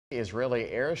Israeli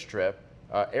airstrike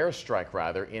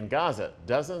in Gaza.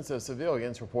 Dozens of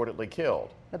civilians reportedly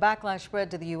killed. The backlash spread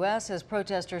to the U.S. as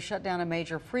protesters shut down a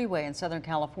major freeway in Southern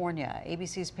California.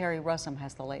 ABC's Perry Russum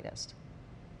has the latest.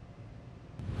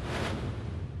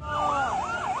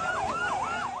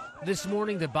 This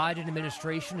morning, the Biden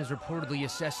administration is reportedly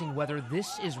assessing whether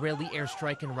this Israeli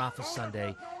airstrike in Rafah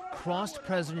Sunday crossed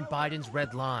President Biden's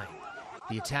red line.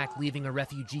 The attack leaving a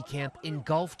refugee camp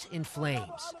engulfed in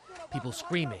flames, people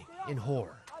screaming in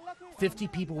horror. 50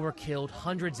 people were killed,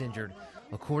 hundreds injured,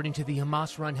 according to the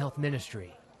Hamas-run health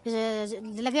ministry.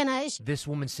 This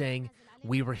woman saying,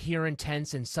 "We were here in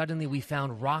tents and suddenly we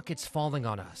found rockets falling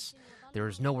on us. There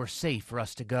is nowhere safe for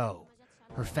us to go."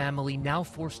 Her family now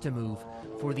forced to move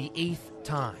for the 8th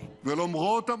time.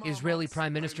 Israeli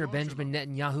Prime Minister Benjamin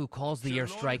Netanyahu calls the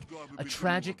airstrike a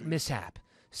tragic mishap,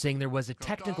 saying there was a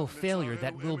technical failure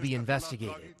that will be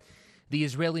investigated. The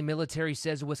Israeli military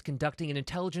says it was conducting an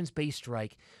intelligence-based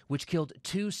strike which killed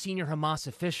 2 senior Hamas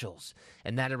officials,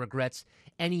 and that it regrets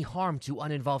any harm to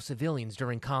uninvolved civilians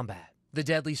during combat. The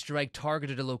deadly strike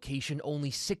targeted a location only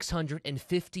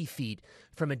 650 feet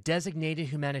from a designated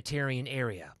humanitarian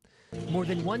area. More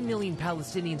than 1 million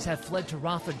Palestinians have fled to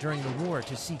Rafah during the war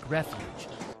to seek refuge.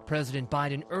 President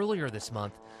Biden earlier this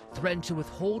month threatened to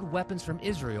withhold weapons from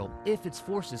Israel if its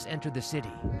forces enter the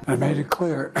city. I made it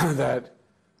clear that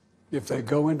if they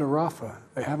go into Rafah,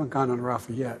 they haven't gone into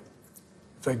Rafah yet.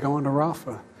 If they go into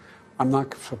Rafah, I'm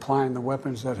not supplying the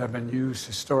weapons that have been used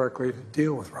historically to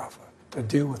deal with Rafah, to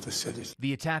deal with the cities.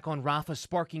 The attack on Rafah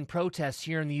sparking protests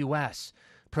here in the U.S.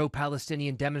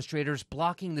 Pro-Palestinian demonstrators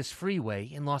blocking this freeway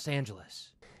in Los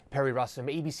Angeles. Perry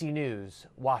Russum, ABC News,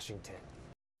 Washington.